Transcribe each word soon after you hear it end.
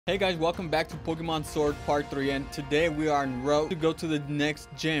Hey guys, welcome back to Pokemon Sword Part 3, and today we are en route to go to the next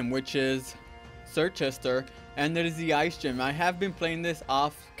gym, which is Chichester, and it is the Ice Gym. I have been playing this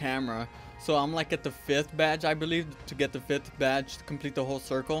off camera, so I'm like at the 5th badge, I believe, to get the 5th badge to complete the whole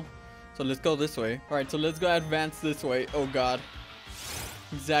circle. So let's go this way. Alright, so let's go advance this way. Oh god.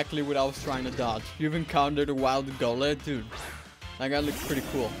 Exactly what I was trying to dodge. You've encountered a wild gullet? Dude, that guy looks pretty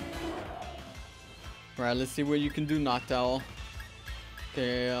cool. Alright, let's see what you can do, Noctowl.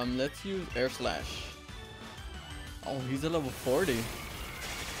 Okay, let's use Air Slash. Oh, he's a level 40.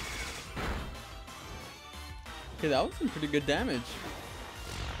 Okay, that was some pretty good damage.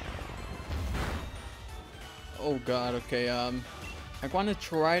 Oh god, okay, I want to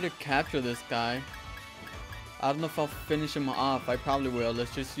try to capture this guy. I don't know if I'll finish him off. I probably will.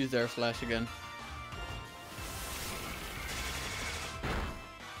 Let's just use Air Slash again.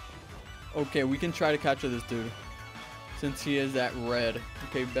 Okay, we can try to capture this dude, since he is at red.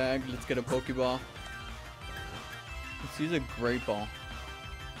 Okay, bag. Let's get a Pokeball. Let's use a Great Ball.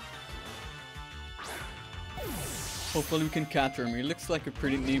 Hopefully we can capture him. He looks like a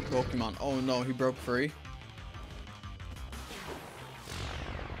pretty neat Pokemon. Oh no, he broke free.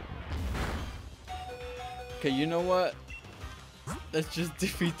 Okay, you know what? Let's just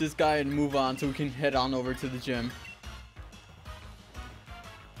defeat this guy and move on so we can head on over to the gym.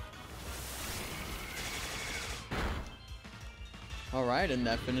 Alright, and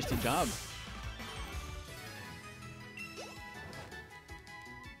that finished the job.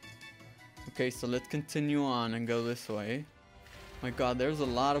 Okay, so let's continue on and go this way. My god, there's a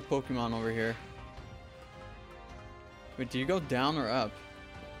lot of Pokemon over here. Wait, do you go down or up?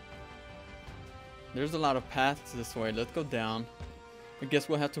 There's a lot of paths this way. Let's go down. I guess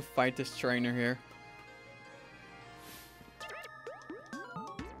we'll have to fight this trainer here.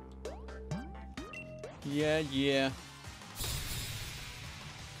 Yeah.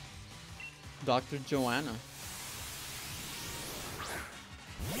 Dr. Joanna.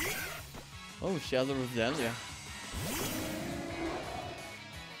 Oh, she has a Roselia.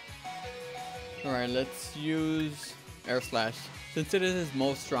 Alright, let's use Air Slash, since it is his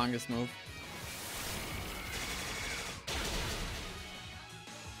most strongest move.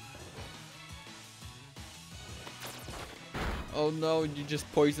 Oh no, you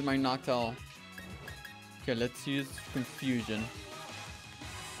just poisoned my Noctowl. Okay, let's use Confusion.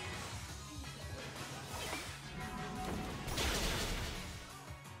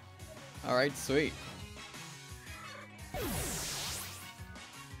 Alright, sweet.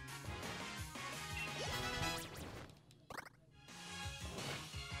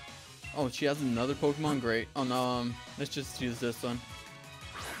 Oh, she has another Pokemon? Great. Oh no, let's just use this one.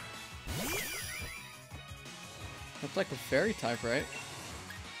 That's like a fairy type, right?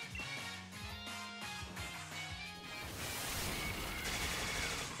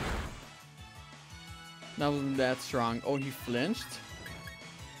 That wasn't that strong. Oh, he flinched?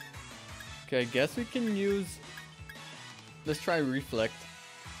 Okay, I guess we can use... Let's try Reflect.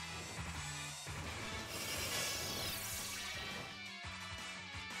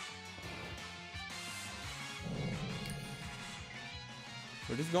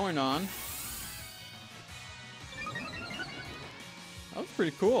 What is going on? That was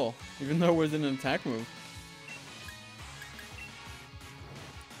pretty cool, even though it wasn't an attack move.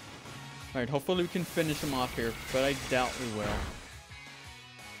 Alright, hopefully we can finish him off here, but I doubt we will.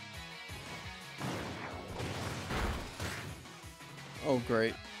 Oh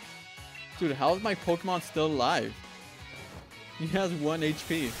great. Dude, how is my Pokemon still alive? He has 1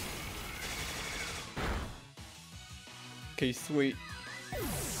 HP. Okay, sweet.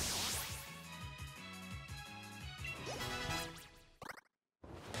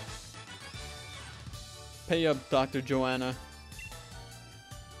 Pay up, Dr. Joanna.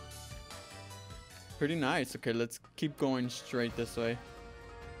 Pretty nice. Okay, let's keep going straight this way.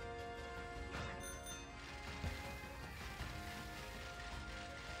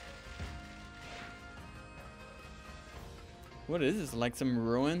 What is this? Like some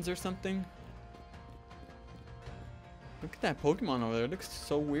ruins or something? Look at that Pokemon over there. It looks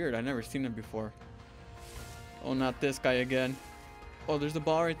so weird. I've never seen it before. Oh, not this guy again. Oh, there's a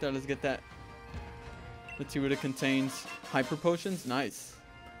ball right there. Let's get that. Let's see what it contains. Hyper potions? Nice.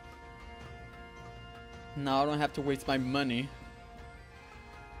 Now I don't have to waste my money.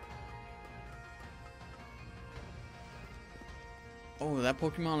 Oh, that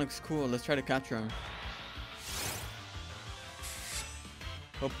Pokemon looks cool. Let's try to capture him.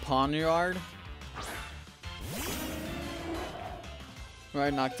 A Ponyard?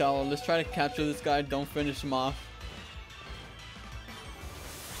 Alright, Noctowl. Let's try to capture this guy. Don't finish him off.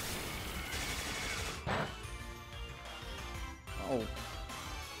 Oh.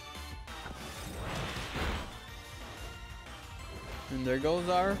 And there goes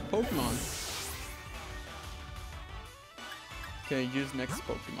our Pokemon. Okay, use next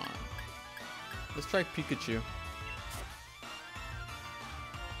Pokemon. Let's try Pikachu.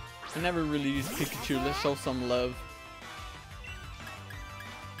 I never really used Pikachu. Let's show some love.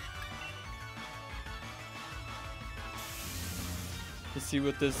 Let's see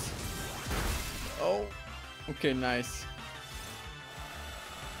what this... Oh! Okay, nice.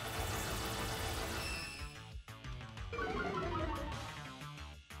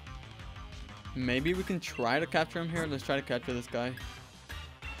 Maybe we can try to capture him here. Let's try to capture this guy.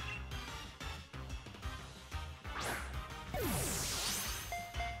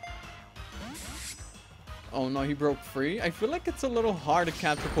 Oh no, he broke free. I feel like it's a little hard to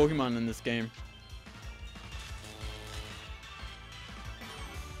capture Pokemon in this game.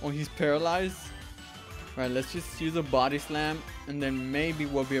 Oh, he's paralyzed. Alright, let's just use a body slam and then maybe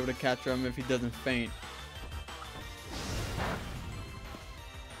we'll be able to capture him if he doesn't faint.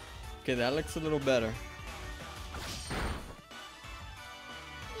 Okay, that looks a little better.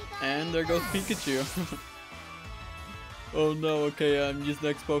 And there goes Pikachu. Oh no, okay, use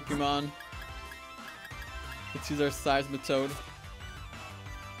next Pokemon. Let's use our Seismitoad.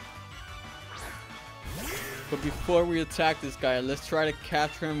 But before we attack this guy, let's try to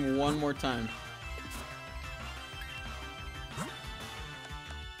capture him one more time.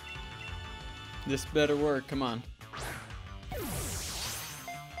 This better work, come on.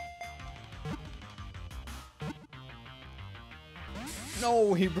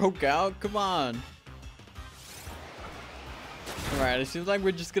 No, he broke out, come on. Alright, it seems like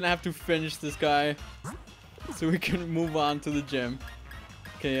we're just gonna have to finish this guy so we can move on to the gym.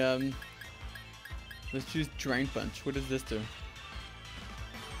 Okay, let's choose Drain Punch. What does this do?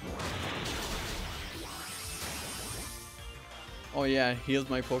 Oh yeah, heals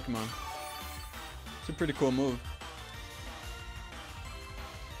my Pokemon. It's a pretty cool move.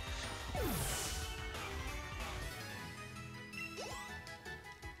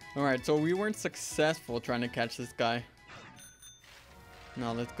 Alright, so we weren't successful trying to catch this guy.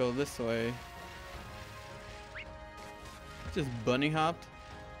 Now let's go this way. Just bunny hopped.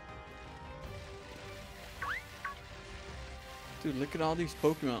 Dude, look at all these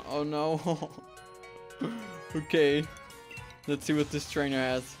Pokemon. Oh no. Okay. Let's see what this trainer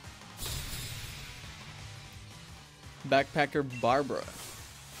has. Backpacker Barbara.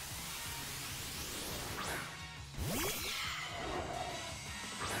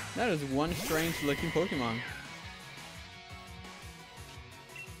 That is one strange looking Pokemon.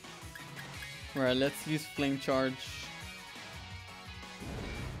 Alright, let's use Flame Charge.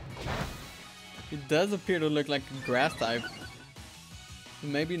 It does appear to look like a grass type.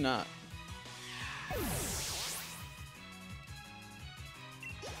 Maybe not.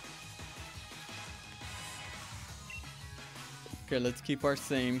 Okay, let's keep our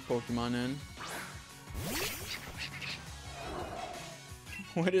same Pokemon in.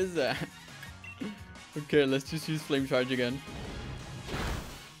 What is that? Okay, let's just use Flame Charge again.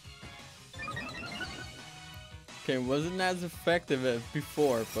 Okay, wasn't as effective as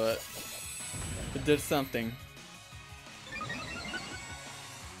before, but it did something.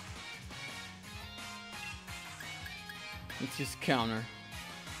 Let's just counter.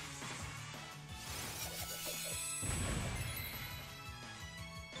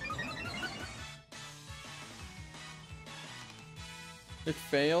 It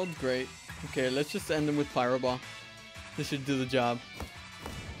failed? Great. Okay, let's just end them with Pyro Ball. This should do the job.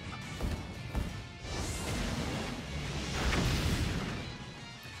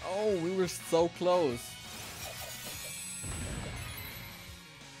 Oh, we were so close.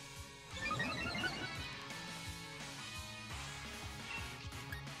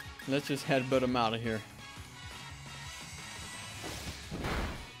 Let's just headbutt him out of here.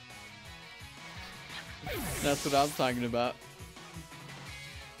 That's what I was talking about.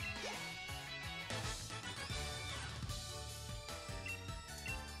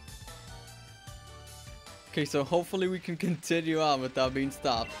 Okay, so hopefully we can continue on without being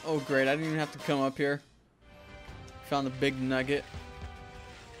stopped. Oh great, I didn't even have to come up here. Found a big nugget.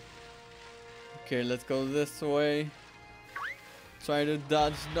 Okay, let's go this way. Try to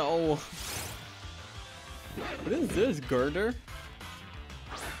dodge. No. What is this? Girder?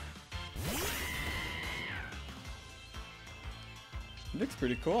 Looks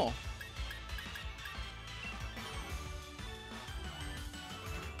pretty cool.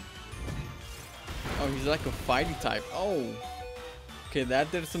 Oh, he's like a fighting type. Oh. Okay,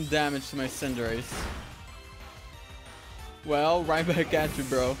 that did some damage to my Cinderace. Well, right back at you,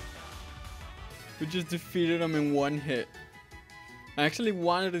 bro. We just defeated him in one hit. I actually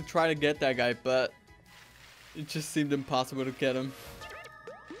wanted to try to get that guy, but It just seemed impossible to get him.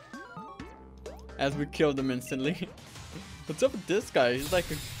 As we killed him instantly. What's up with this guy? He's like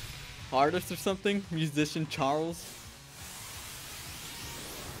a artist or something? Musician Charles.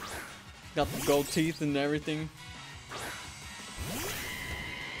 Got the gold teeth and everything.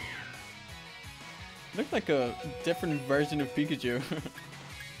 Looks like a different version of Pikachu.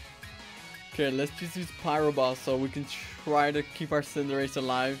 Okay, let's just use Pyro Ball so we can try to keep our Cinderace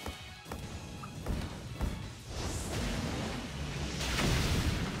alive.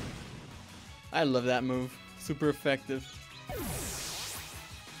 I love that move. Super effective.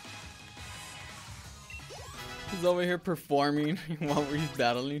 He's over here performing while he's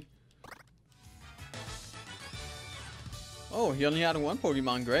battling. Oh, he only had one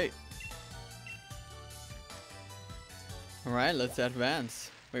Pokemon. Great. Alright, let's advance.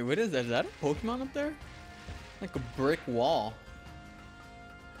 Wait, what is that? Is that a Pokemon up there? Like a brick wall.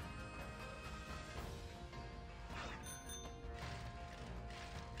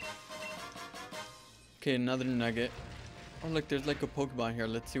 Okay, another nugget. Oh look, there's like a Pokemon here.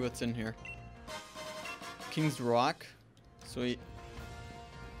 Let's see what's in here. King's Rock. Sweet.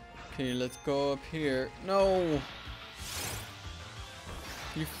 Okay, let's go up here. No!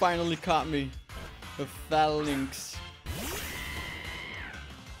 You finally caught me. The phalanx.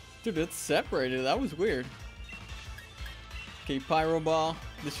 Dude, it's separated. That was weird. Okay, Pyro Ball.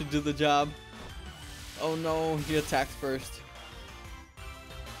 This should do the job. Oh no, he attacks first.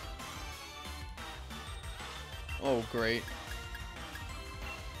 Oh, great.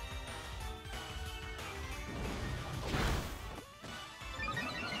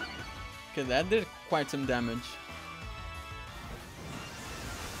 Okay, that did quite some damage.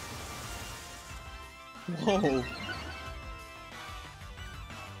 Whoa.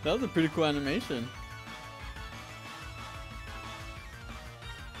 That was a pretty cool animation.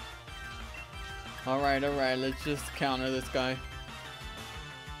 Alright, let's just counter this guy.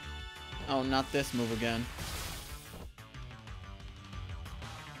 Oh, not this move again.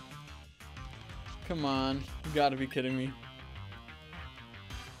 Come on, you gotta be kidding me.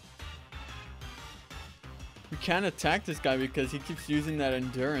 We can't attack this guy because he keeps using that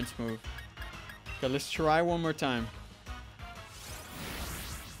endurance move. Okay, let's try one more time.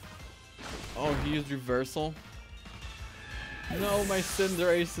 Oh, he used reversal. No, my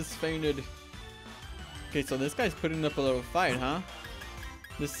Cinderace is fainted. Okay, so this guy's putting up a little fight, huh?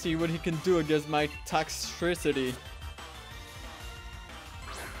 Let's see what he can do against my toxicity.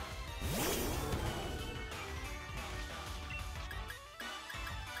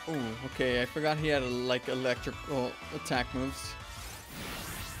 Oh, okay, I forgot he had like electrical attack moves.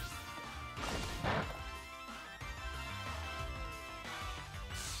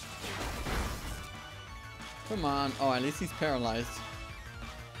 Come on. Oh, at least he's paralyzed.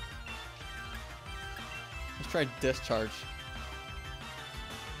 Let's try discharge.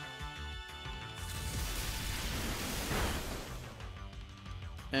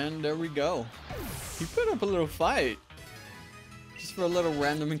 And there we go. He put up a little fight. Just for a little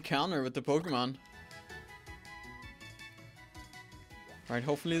random encounter with the Pokemon. Alright,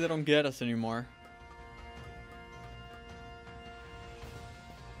 hopefully they don't get us anymore.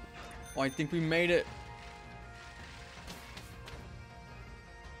 Oh, I think we made it.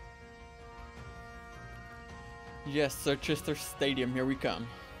 Yes, Circhester Stadium, here we come.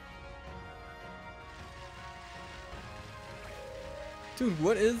 Dude,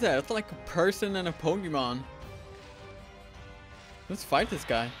 what is that? It's like a person and a Pokemon. Let's fight this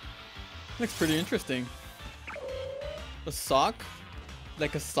guy. Looks pretty interesting. A sock?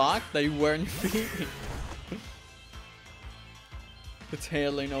 Like a sock that you wear on your feet? It's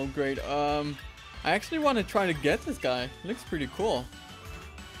hailing, oh great. I actually want to try to get this guy. Looks pretty cool.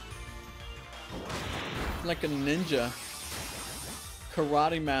 Like a ninja.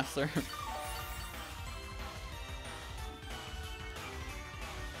 Karate master.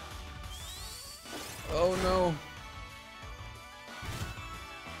 Oh no.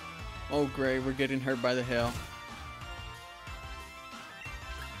 Oh great, we're getting hurt by the hail.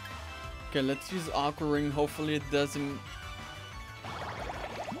 Okay, let's use Aqua Ring. Hopefully it doesn't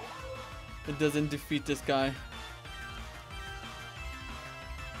defeat this guy.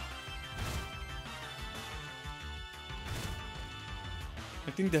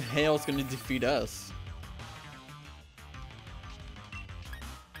 I think the hail is gonna defeat us.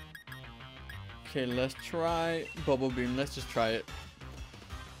 Okay, let's try Bubble Beam. Let's just try it.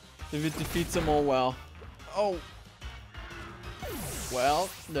 If it defeats him, oh well. Oh! Well,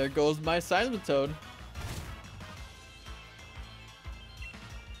 there goes my Seismitoad.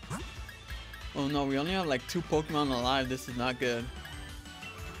 Oh no, we only have like 2 Pokemon alive. This is not good.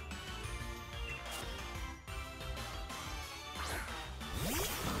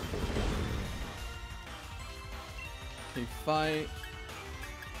 Okay, fight.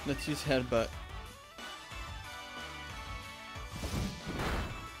 Let's use headbutt.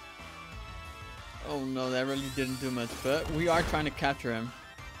 Oh no, that really didn't do much, but we are trying to capture him.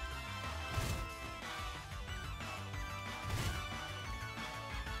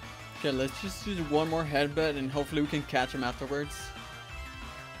 Okay, let's just use one more headbutt and hopefully we can catch him afterwards.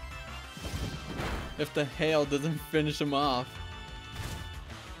 If the hail doesn't finish him off.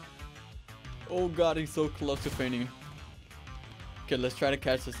 Oh god, he's so close to fainting. Okay, let's try to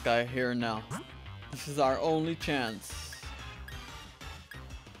catch this guy here and now. This is our only chance.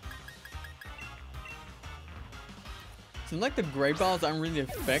 Seems like the gray balls aren't really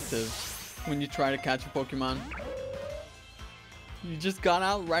effective when you try to catch a Pokemon. You just got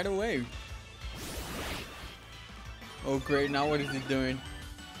out right away. Oh great, now what is he doing?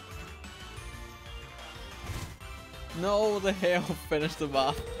 No, the hail finished him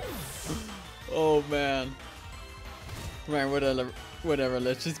off. Oh man. Right, whatever,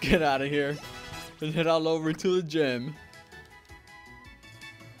 let's just get out of here and head all over to the gym.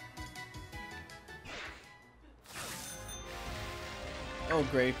 Oh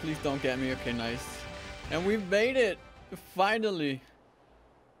great, please don't get me. Okay, nice. And we've made it! Finally!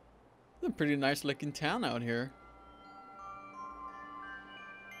 It's a pretty nice looking town out here.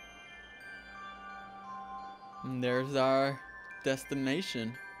 And there's our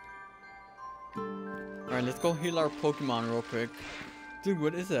destination. Alright, let's go heal our Pokemon real quick. Dude,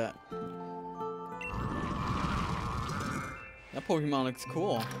 what is that? That Pokemon looks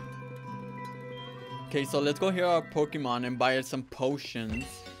cool. Okay, so let's go heal our Pokemon and buy some potions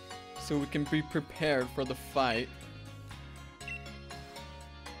so we can be prepared for the fight.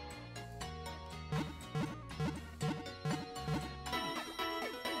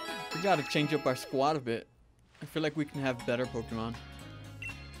 We gotta change up our squad a bit. I feel like we can have better Pokemon.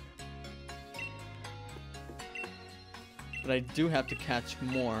 But I do have to catch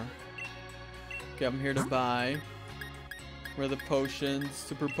more. Okay, I'm here to buy. Where are the potions?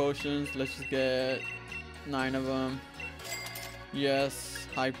 Super potions. Let's just get 9 of them. Yes,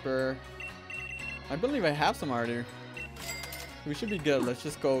 hyper. I believe I have some already. We should be good. Let's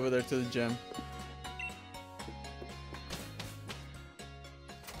just go over there to the gym.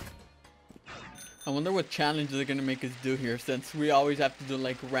 I wonder what challenges they're gonna make us do here, since we always have to do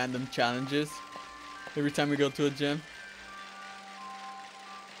like random challenges every time we go to a gym.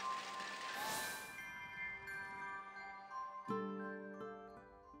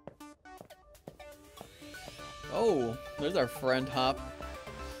 Oh, there's our friend Hop.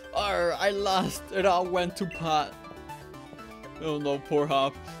 Arr, I lost. It all went to pot. Oh no, poor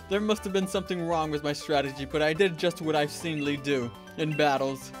Hop. There must have been something wrong with my strategy, but I did just what I've seen Lee do in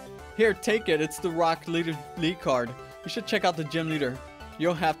battles. Here, take it. It's the Rock Leader League card. You should check out the Gym Leader.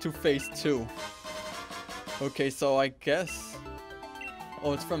 You'll have to face 2. Okay, so I guess...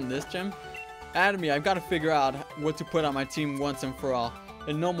 Oh, it's from this gym? Atomy, I've got to figure out what to put on my team once and for all.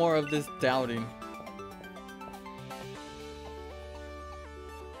 And no more of this doubting.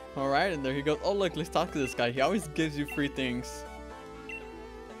 Alright, and there he goes. Oh look, let's talk to this guy. He always gives you free things.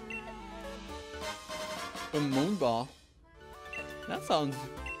 A Moonball. That sounds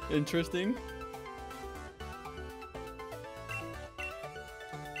interesting.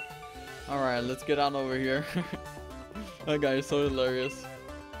 Alright, let's get on over here. That guy is so hilarious.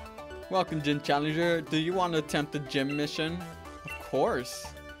 Welcome, Gym Challenger. Do you want to attempt the gym mission? Of course.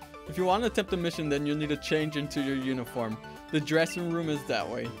 If you want to attempt the mission, then you'll need to change into your uniform. The dressing room is that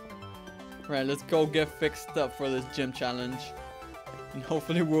way. Right, let's go get fixed up for this gym challenge. And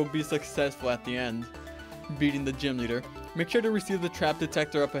hopefully we'll be successful at the end, beating the gym leader. Make sure to receive the trap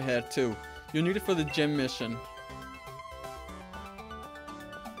detector up ahead too. You'll need it for the gym mission.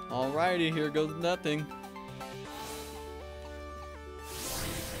 Alrighty, here goes nothing.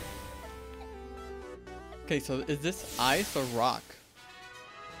 Okay, so is this ice or rock?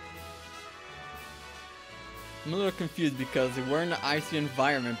 I'm a little confused because we're in an icy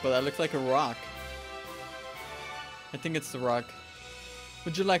environment, but that looks like a rock. I think it's the rock.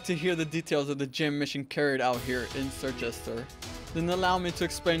 Would you like to hear the details of the gym mission carried out here in Circhester? Then allow me to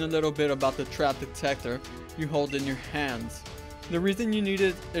explain a little bit about the trap detector you hold in your hands. The reason you need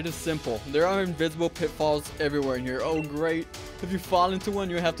it is simple. There are invisible pitfalls everywhere in here. Oh great. If you fall into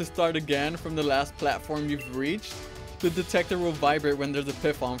one, you have to start again from the last platform you've reached. The detector will vibrate when there's a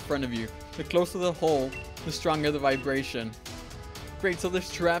pitfall in front of you. The closer the hole, the stronger the vibration. Great, so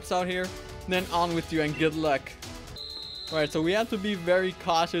there's traps out here. Then on with you and good luck. Alright, so we have to be very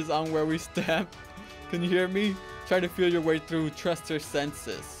cautious on where we step. Can you hear me? Try to feel your way through. Trust your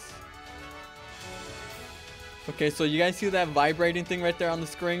senses. Okay, so you guys see that vibrating thing right there on the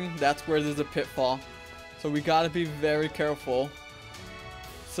screen? That's where there's a pitfall. So we gotta be very careful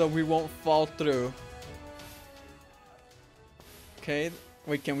so we won't fall through. Okay,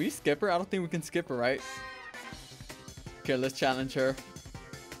 wait, can we skip her? I don't think we can skip her, right? Okay, let's challenge her.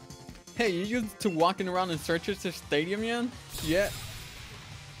 Hey, you used to walking around in Searchester Stadium, man? Yeah.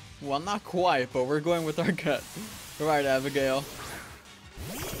 Well, not quite, but we're going with our gut. Alright, Abigail.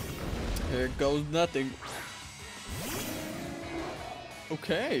 Here goes nothing.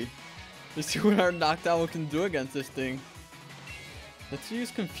 Okay. Let's see what our knocked owl can do against this thing. Let's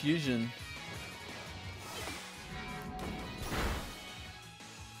use confusion.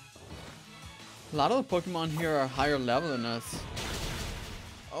 A lot of the Pokemon here are higher level than us.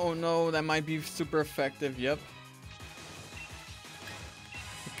 Oh no, that might be super effective. Yep.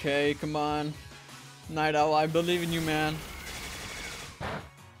 Okay, come on. Night Owl, I believe in you, man.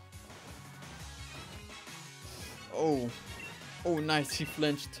 Oh. Oh, nice. He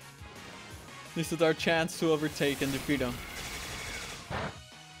flinched. This is our chance to overtake and defeat him.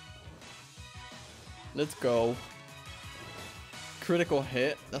 Let's go. Critical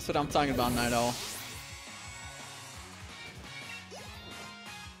hit. That's what I'm talking about, Night Owl.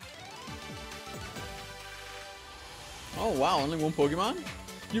 Oh wow, only one Pokemon?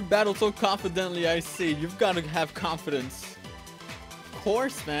 You battle so confidently, I see. You've got to have confidence. Of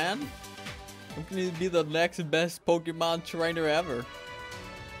course, man. I'm gonna be the next best Pokemon trainer ever.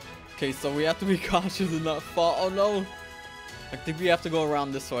 Okay, so we have to be cautious and not fall. Oh no! I think we have to go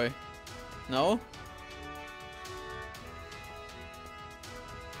around this way. No?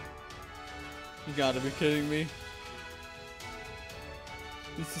 You gotta be kidding me.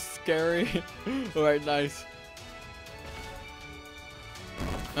 This is scary. Alright, nice.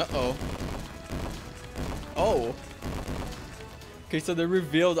 Uh-oh. Oh. Okay, so they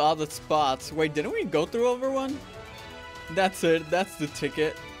revealed all the spots. Wait, didn't we go through over one? That's it. That's the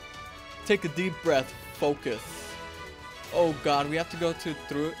ticket. Take a deep breath. Focus. Oh god, we have to go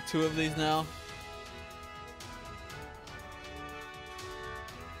through two of these now.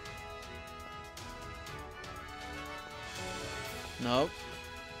 Nope.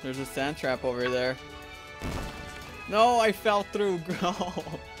 There's a sand trap over there. No, I fell through.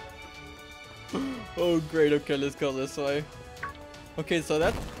 Oh great, okay, let's go this way. Okay, so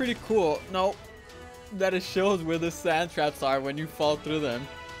that's pretty cool. No, that it shows where the sand traps are when you fall through them,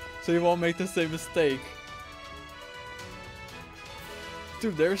 so you won't make the same mistake.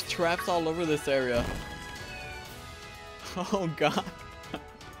 Dude, there's traps all over this area. Oh god.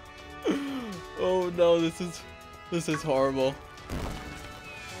 Oh no, this is horrible.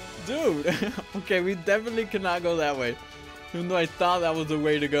 Dude, okay, we definitely cannot go that way. Even though I thought that was the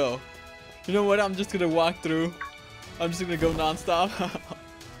way to go. You know what? I'm just gonna walk through. I'm just gonna go non-stop.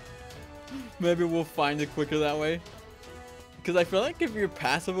 Maybe we'll find it quicker that way. Because I feel like if you're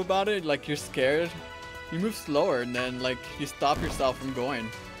passive about it, like you're scared, you move slower and then like you stop yourself from going.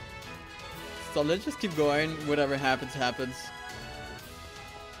 So let's just keep going. Whatever happens, happens.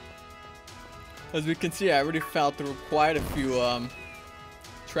 As we can see, I already fell through quite a few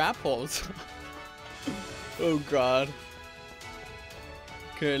trap holes. Oh god.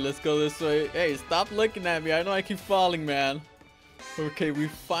 Okay, let's go this way. Hey, stop looking at me. I know I keep falling, man. Okay, we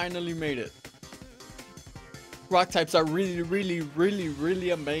finally made it. Rock types are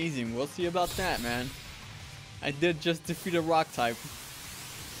really amazing. We'll see about that, man. I did just defeat a rock type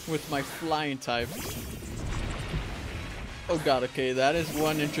with my flying type. Oh god, okay, that is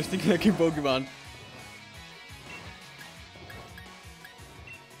one interesting looking Pokemon.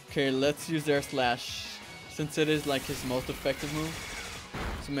 Okay, let's use Air Slash, since it is like his most effective move.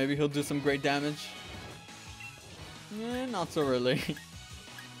 So maybe he'll do some great damage. Eh, not so really.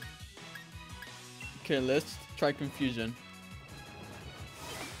 Okay, let's try Confusion.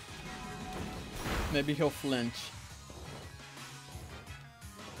 Maybe he'll flinch.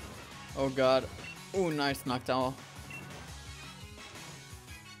 Oh god. Oh, nice knockdown.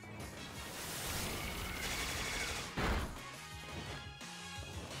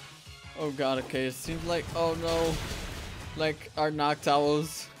 Oh god, okay, it seems like, oh no, like our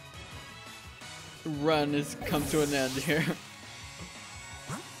Noctowl's run has come to an end here.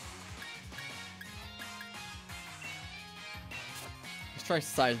 Let's try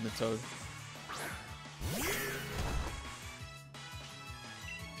Seismitoad.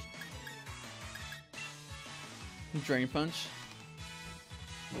 Drain Punch.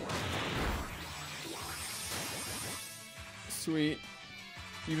 Sweet.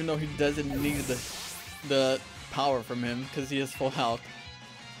 Even though he doesn't need the power from him because he has full health.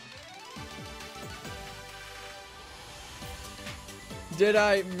 Did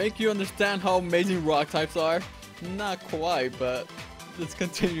I make you understand how amazing rock types are? Not quite, but let's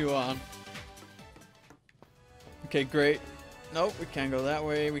continue on. Okay, great. Nope, we can't go that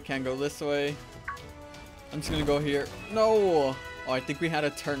way. We can't go this way. I'm just gonna go here. No! Oh, I think we had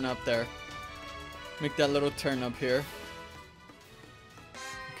a turn up there. Make that little turn up here.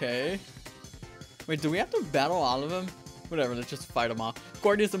 Okay. Wait, do we have to battle all of them? Whatever, let's just fight them all.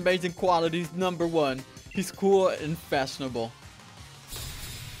 Gordie's amazing qualities, #1. He's cool and fashionable.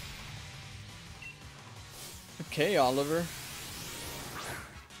 Okay, Oliver.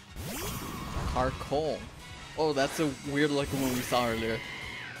 Carcoal. Oh, that's a weird looking one we saw earlier.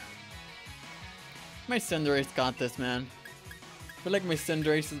 My Cinderace got this, man. I feel like my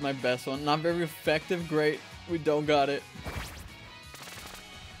Cinderace is my best one. Not very effective, great. We don't got it.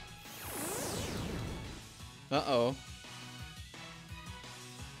 Uh-oh.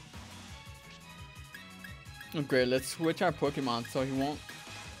 Oh, great, let's switch our Pokemon so he won't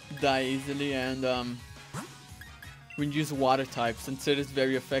die easily, and we can use water type since it is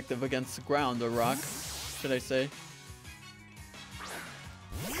very effective against the ground or rock, should I say.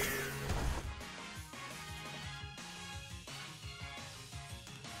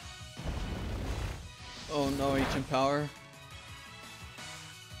 Oh no, ancient power.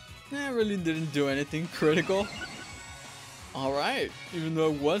 Nah, really didn't do anything critical. Alright, even though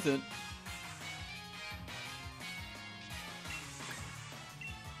it wasn't.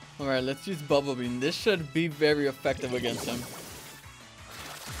 Alright, let's use Bubble Beam. This should be very effective against him.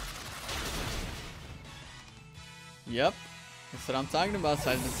 Yep, that's what I'm talking about,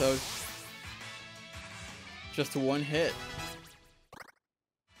 Seismitoad. Just one hit.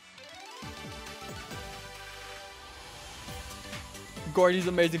 Gordie's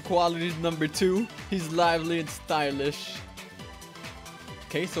amazing qualities, #2. He's lively and stylish.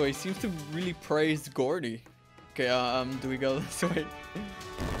 Okay, so he seems to really praise Gordie. Okay, do we go this way?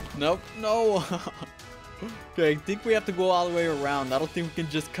 Nope, no. Okay, I think we have to go all the way around. I don't think we can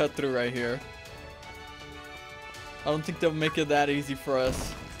just cut through right here. I don't think they'll make it that easy for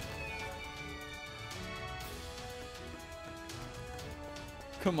us.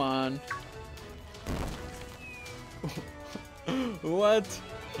 Come on. What?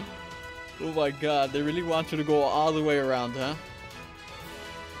 Oh my god, they really want you to go all the way around, huh?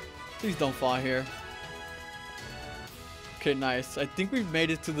 Please don't fall here. Okay, nice. I think we've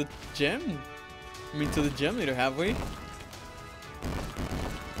made it to the gym. I mean, to the gym leader, have we?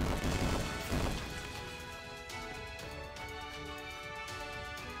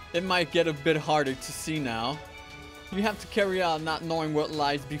 It might get a bit harder to see now. You have to carry out not knowing what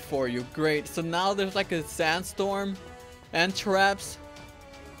lies before you. Great. So now there's like a sandstorm and traps.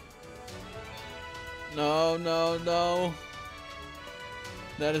 No, no, no.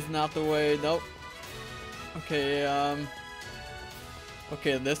 That is not the way. Nope. Okay,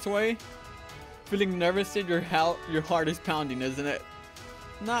 okay, this way. Feeling nervous that your heart is pounding, isn't it?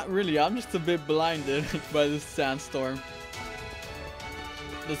 Not really. I'm just a bit blinded by this sandstorm.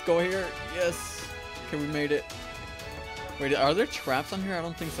 Let's go here. Yes. Okay, we made it. Wait, are there traps on here? I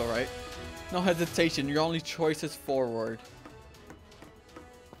don't think so, right? No hesitation. Your only choice is forward.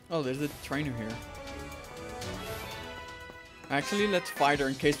 Oh, there's a trainer here. Actually, let's fight her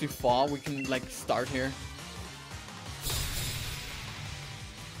in case we fall. We can, like, start here.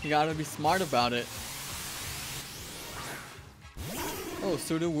 You gotta be smart about it. Oh,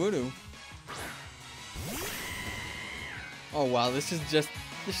 Sudowoodo. Oh, wow. This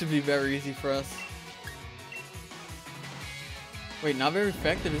should be very easy for us. Wait, not very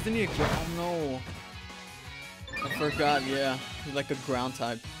effective. Isn't he a ground? Oh, no. I forgot, yeah. He's like a ground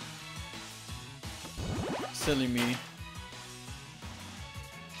type. Silly me.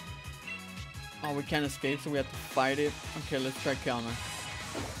 Oh, we can't escape, so we have to fight it. Okay, let's try counter.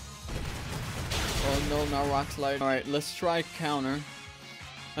 Oh no, not rock slide. Alright, let's try counter.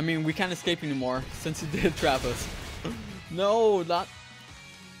 I mean, we can't escape anymore since he did trap us. No, not...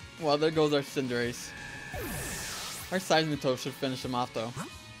 Well, there goes our Cinderace. Our Seismitoad should finish him off, though.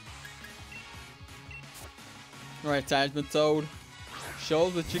 Alright, Seismitoad. Show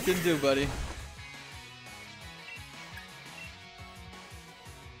us what you can do, buddy.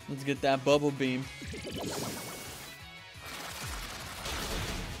 Let's get that bubble beam.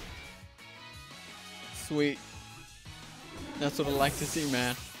 Sweet. That's what I like to see,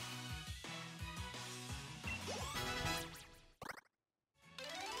 man.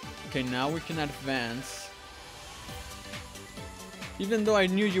 Okay, now we can advance. Even though I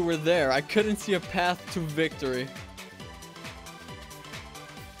knew you were there, I couldn't see a path to victory.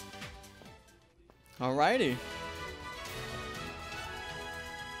 Alrighty.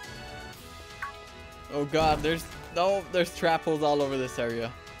 Oh god, there's trap holes all over this area.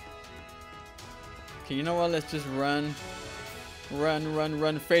 Okay, you know what? Let's just run. Run, run,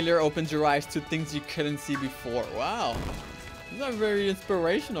 run. Failure opens your eyes to things you couldn't see before. Wow. These are very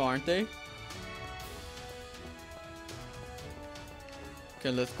inspirational, aren't they?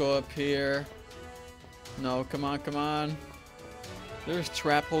 Okay, let's go up here. No, come on, come on. There's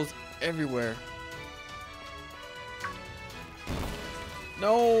trap holes everywhere.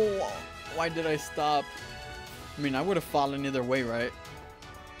 No! Why did I stop? I mean, I would have fallen either way, right?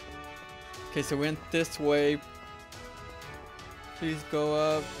 Okay, so we went this way. Please go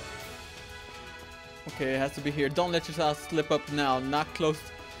up. Okay, it has to be here. Don't let yourself slip up now. Not close.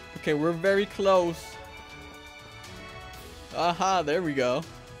 Okay, we're very close. Aha, there we go.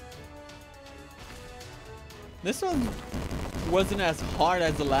 This one wasn't as hard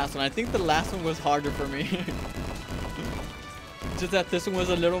as the last one. I think the last one was harder for me. Just that this one was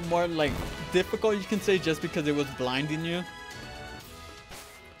a little more like difficult, you can say, just because it was blinding you.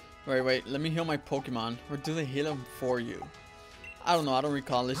 Wait, let me heal my Pokemon. Or do they heal them for you? I don't know, I don't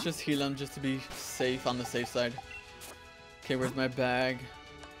recall. Let's just heal them just to be safe, on the safe side. Okay, where's my bag?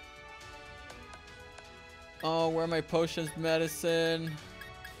 Oh, where are my potions, medicine?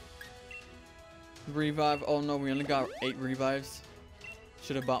 Revive. Oh no, we only got 8 revives.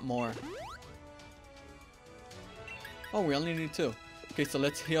 Should have bought more. Oh, we only need 2. Okay, so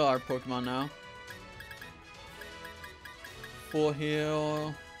let's heal our Pokemon now. Full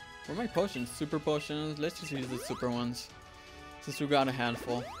heal. Where are my potions? Super potions. Let's just use the super ones, since we got a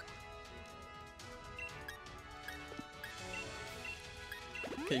handful.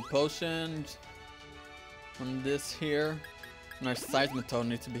 Okay, potions. On this here. And our Seismitoad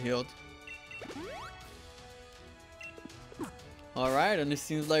needs to be healed. Alright, and it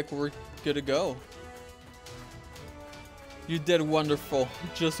seems like we're good to go. You did wonderful.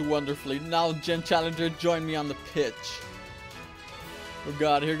 Just wonderfully. Now, Gym Challenger, join me on the pitch. Oh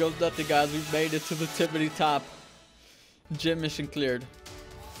god, here goes nothing, guys. We've made it to the tippity top. Gym mission cleared.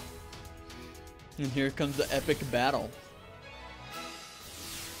 And here comes the epic battle.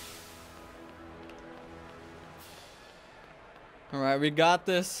 Alright, we got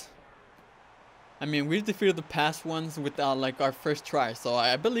this. I mean, we've defeated the past ones without like our first try, so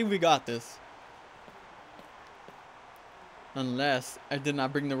I believe we got this. Unless I did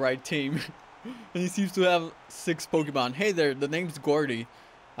not bring the right team. And he seems to have 6 Pokemon. Hey there, the name's Gordie.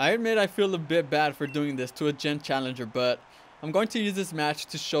 I admit I feel a bit bad for doing this to a Gym Challenger, but I'm going to use this match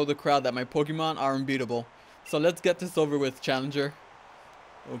to show the crowd that my Pokemon are unbeatable. So let's get this over with, Challenger.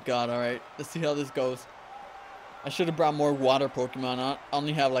 Oh god, alright. Let's see how this goes. I should have brought more water Pokemon. I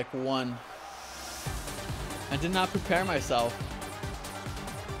only have like 1. I did not prepare myself.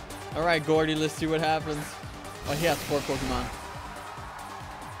 Alright, Gordie, let's see what happens. Oh, he has 4 Pokemon.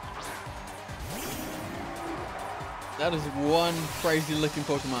 That is one crazy looking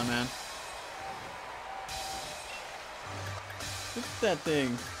Pokemon, man. Look at that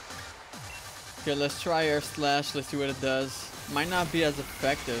thing. Okay, let's try Air Slash. Let's see what it does. Might not be as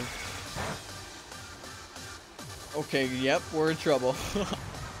effective. Okay, yep, we're in trouble.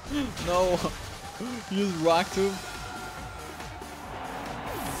 No. Use Rock Tube.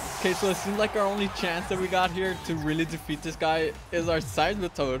 Okay, so it seems like our only chance that we got here to really defeat this guy is our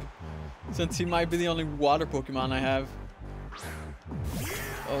Seismitoad, since he might be the only water Pokemon I have.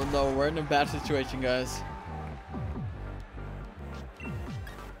 Oh no, we're in a bad situation, guys.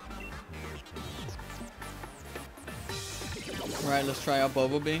 Alright, let's try out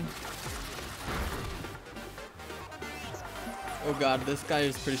Bubble Beam. Oh god, this guy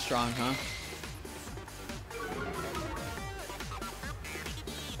is pretty strong, huh?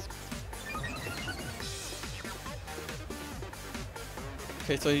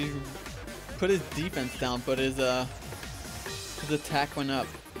 Okay, so he put his defense down, but his attack went up.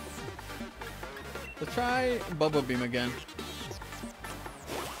 Let's try Bubble Beam again.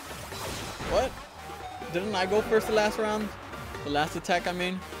 What? Didn't I go first the last round? The last attack, I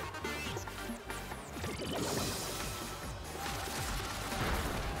mean.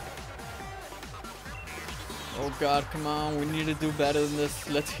 Oh god, come on. We need to do better than this.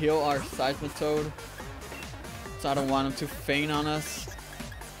 Let's heal our Seismitoad, so I don't want him to faint on us,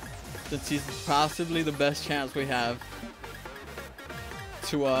 since he's possibly the best chance we have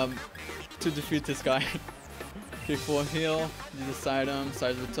to defeat this guy. Okay, full heal. Use this item,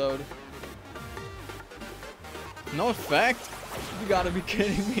 Seismitoad. No effect? You gotta be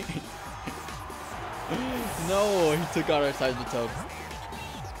kidding me. No, he took out our Seismitoad.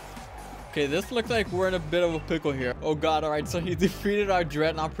 Okay, this looks like we're in a bit of a pickle here. Oh god, alright, so he defeated our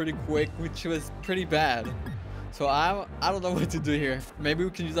Dreadnought pretty quick, which was pretty bad. So I don't know what to do here. Maybe we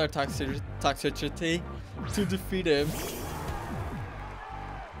can use our toxicity to defeat him.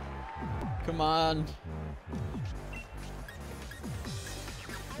 Come on.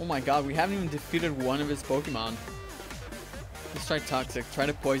 Oh my god, we haven't even defeated one of his Pokemon. Let's try Toxic. Try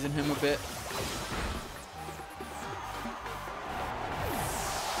to poison him a bit.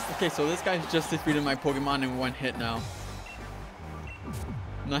 Okay, so this guy's just defeated my Pokemon in one hit now.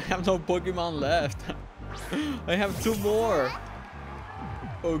 And I have no Pokemon left. I have 2 more.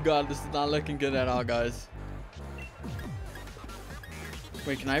 Oh god, this is not looking good at all, guys.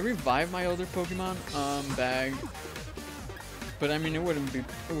 Wait, can I revive my older Pokemon? Bag. But I mean, it would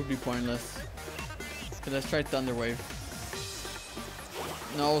be pointless. Okay, let's try Thunder Wave.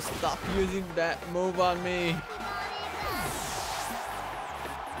 No, stop using that move on me.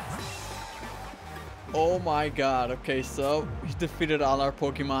 Oh my god. Okay, so he defeated all our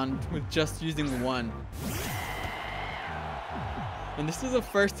Pokemon with just using one. And this is the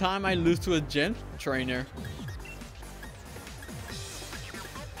first time I lose to a gym trainer.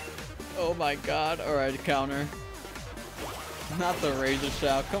 Oh my god. Alright, counter. Not the Razor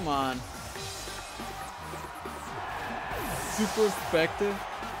Shell. Come on. Super effective.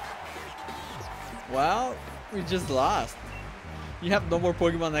 Well, we just lost. You have no more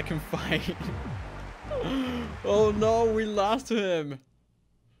Pokemon that can fight. Oh no, we lost to him.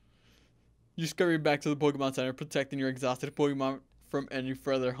 You scurry back to the Pokemon Center, protecting your exhausted Pokemon from any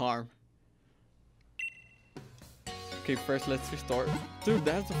further harm. Okay, first let's restart. Dude,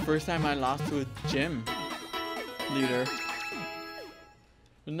 that's the first time I lost to a gym leader.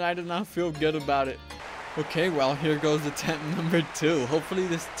 And I do not feel good about it. Okay, well, here goes attempt number 2. Hopefully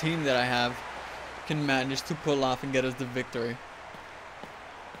this team that I have can manage to pull off and get us the victory.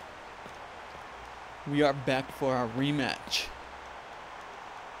 We are back for our rematch.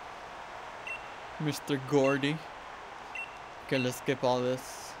 Mr. Gordie. Okay, let's skip all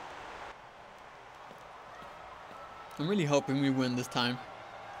this. I'm really hoping we win this time.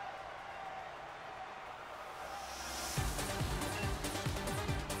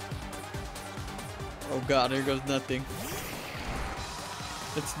 Oh god, here goes nothing.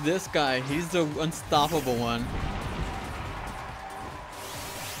 It's this guy. He's the unstoppable one.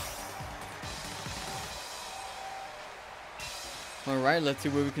 Alright, let's see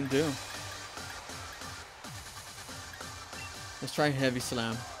what we can do. Let's try Heavy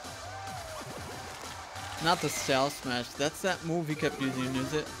Slam. Not the Cell Smash. That's that move he kept using,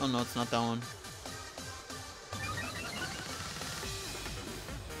 is it? Oh no, it's not that one.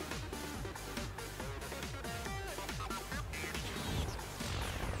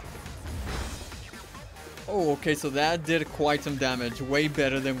 Oh, okay, so that did quite some damage. Way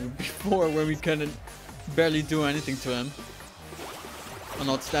better than before when we couldn't barely do anything to him. Oh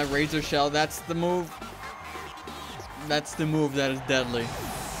no, it's that Razor Shell. That's the move. That's the move that is deadly.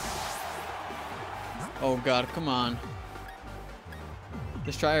 Oh god, come on.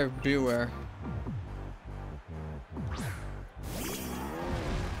 Let's try our Beware.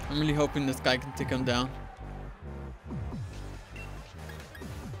 I'm really hoping this guy can take him down.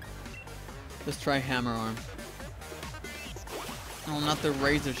 Let's try Hammer Arm. Oh, not the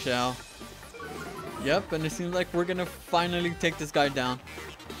Razor Shell. Yep, and it seems like we're gonna finally take this guy down.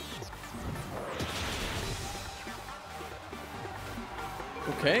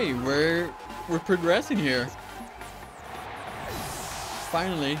 Okay, we're progressing here.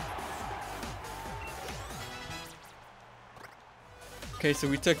 Finally. Okay, so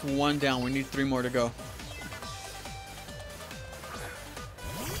we took 1 down. We need 3 more to go.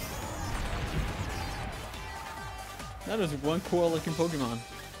 That is one cool looking Pokemon.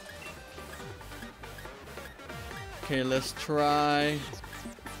 Okay, let's try.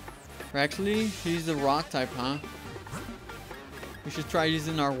 Actually, he's a rock type, huh? We should try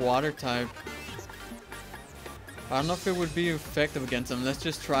using our water type. I don't know if it would be effective against him. Let's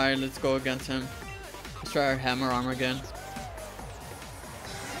just try. Let's go against him. Let's try our Hammer Arm again.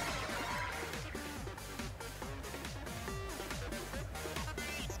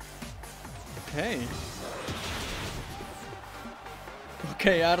 Okay.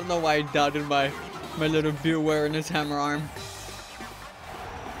 Okay, I don't know why I doubted my little Beware and his Hammer Arm.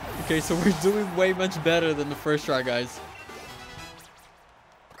 Okay, so we're doing way much better than the first try, guys.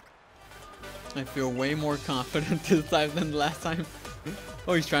 I feel way more confident this time than last time.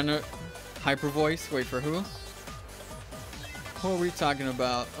 Oh, he's trying to Hyper Voice. Wait, for who? Who are we talking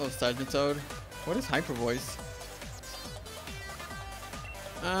about? Oh, Sergeant Toad. What is Hyper Voice?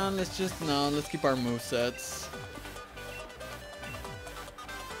 Let's keep our movesets.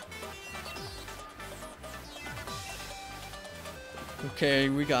 Okay,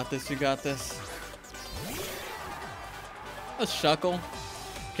 we got this, we got this. A Shuckle.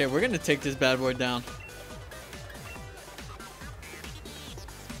 Okay, we're gonna take this bad boy down.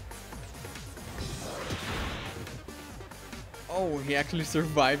 Oh, he actually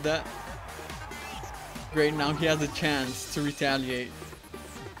survived that. Great, now he has a chance to retaliate.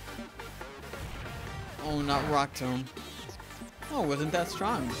 Oh, not Rock Tomb. Oh, wasn't that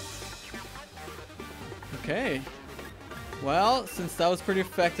strong. Okay. Well, since that was pretty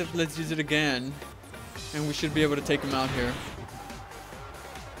effective, let's use it again. And we should be able to take him out here.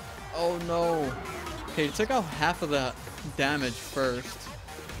 Oh no. Okay, he took out half of the damage first.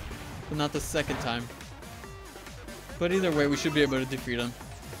 But not the second time. But either way, we should be able to defeat him.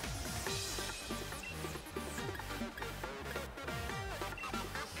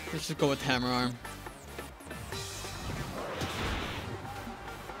 Let's just go with Hammer Arm.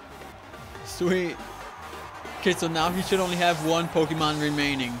 Sweet. Okay, so now he should only have one Pokemon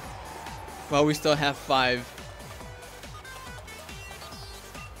remaining. While we still have 5.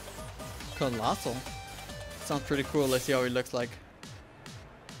 Colossal. Sounds pretty cool. Let's see how he looks like.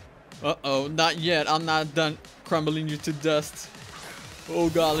 Uh-oh, not yet. I'm not done crumbling you to dust. Oh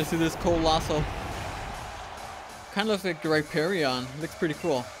god, let's see this Colossal. Kind of looks like Rhyperion. Looks pretty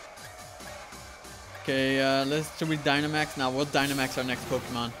cool. Okay, should we Dynamax? Now we'll Dynamax our next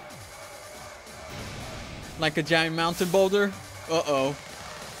Pokemon. Like a giant mountain boulder? Uh-oh.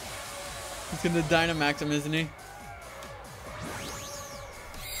 He's gonna Dynamax him, isn't he?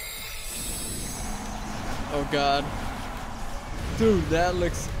 Oh god. Dude, that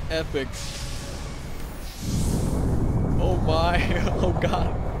looks epic. Oh my. Oh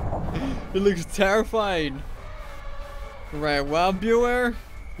god. It looks terrifying. Right, well, Beware,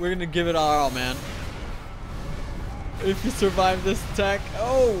 we're gonna give it our all, man. If you survive this attack.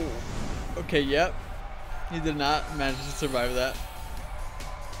 Oh! Okay, yep. He did not manage to survive that.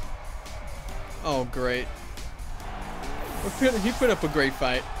 Oh, great. He put up a great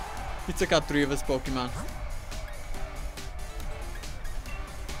fight. He took out 3 of his Pokemon.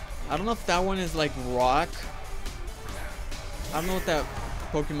 I don't know if that one is like rock. I don't know what that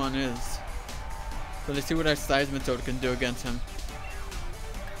Pokemon is. But let's see what our Seismitoad can do against him.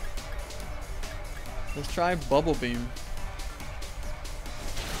 Let's try Bubble Beam.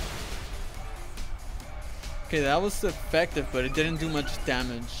 Okay, that was effective, but it didn't do much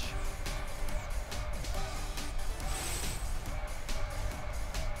damage.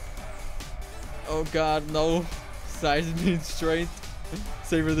 Oh god, no. Seismitoad strength.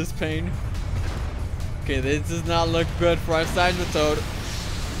 Savor this pain. Okay, this does not look good for our Seismitoad.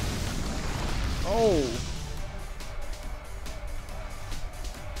 Oh.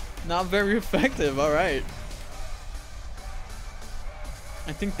 Not very effective, alright.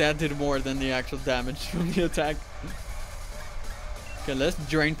 I think that did more than the actual damage from the attack. Okay, let's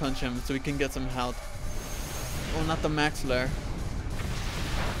Drain Punch him so we can get some health. Oh, not the Max Flare.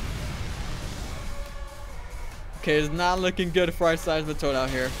 Okay, it's not looking good for our Seismitoad out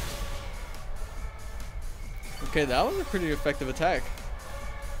here. Okay, that was a pretty effective attack.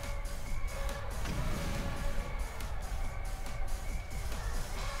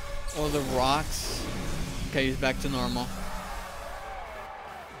 Oh, the rocks. Okay, he's back to normal.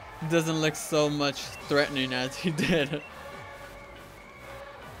 Doesn't look so much threatening as he did.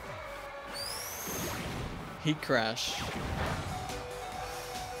 Heat Crash.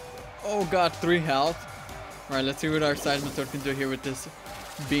 Oh god, 3 health. Alright, let's see what our Seismitoad can do here with this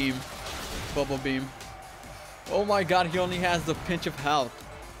beam. Bubble Beam. Oh my god, he only has a pinch of health.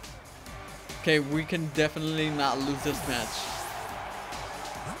 Okay, we can definitely not lose this match.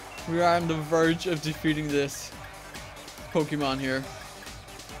 We are on the verge of defeating this Pokemon here.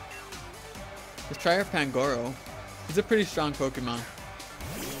 Let's try our Pangoro. He's a pretty strong Pokemon.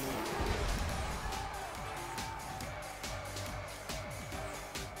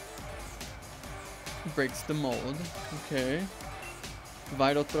 Breaks the mold. Okay.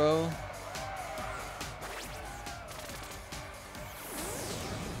 Vital Throw.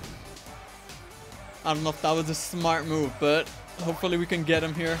 I don't know if that was a smart move, but hopefully we can get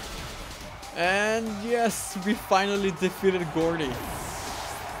him here. And yes, we finally defeated Gordie.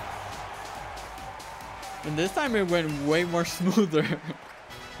 And this time it went way more smoother.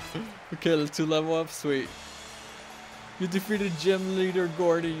 Okay, let's 2 level up. Sweet. You defeated Gym Leader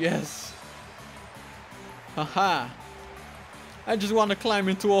Gordie. Yes. Haha. I just want to climb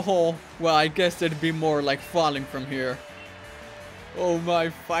into a hole. Well, I guess it'd be more like falling from here. Oh my,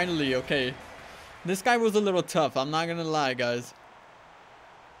 finally. Okay. This guy was a little tough. I'm not gonna lie, guys.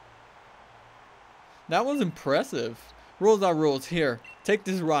 That was impressive. Rules are rules. Here, take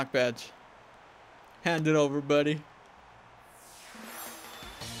this rock badge. Hand it over, buddy.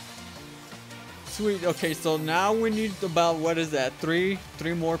 Sweet. Okay, so now we need about, what is that? Three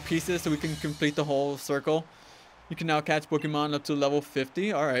more pieces so we can complete the whole circle. You can now catch Pokemon up to level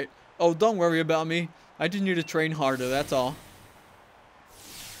 50. Alright. Oh, don't worry about me. I just need to train harder, that's all.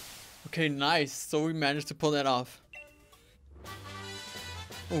 Okay, nice. So we managed to pull that off.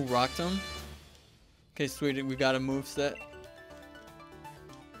 Oh, rocked him. Okay, sweet. We got a move set.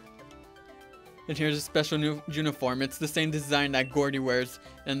 And here's a special new uniform. It's the same design that Gordie wears,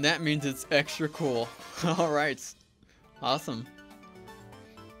 and that means it's extra cool. Alright. Awesome.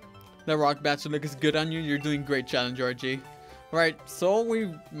 That rock bachelor looks good on you. You're doing great, Challenge RG. Right, so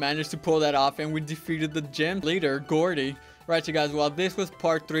we managed to pull that off and we defeated the gym leader, Gordie. Right, you guys, well, this was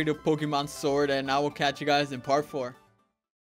part 3 to Pokemon Sword, and I will catch you guys in part 4.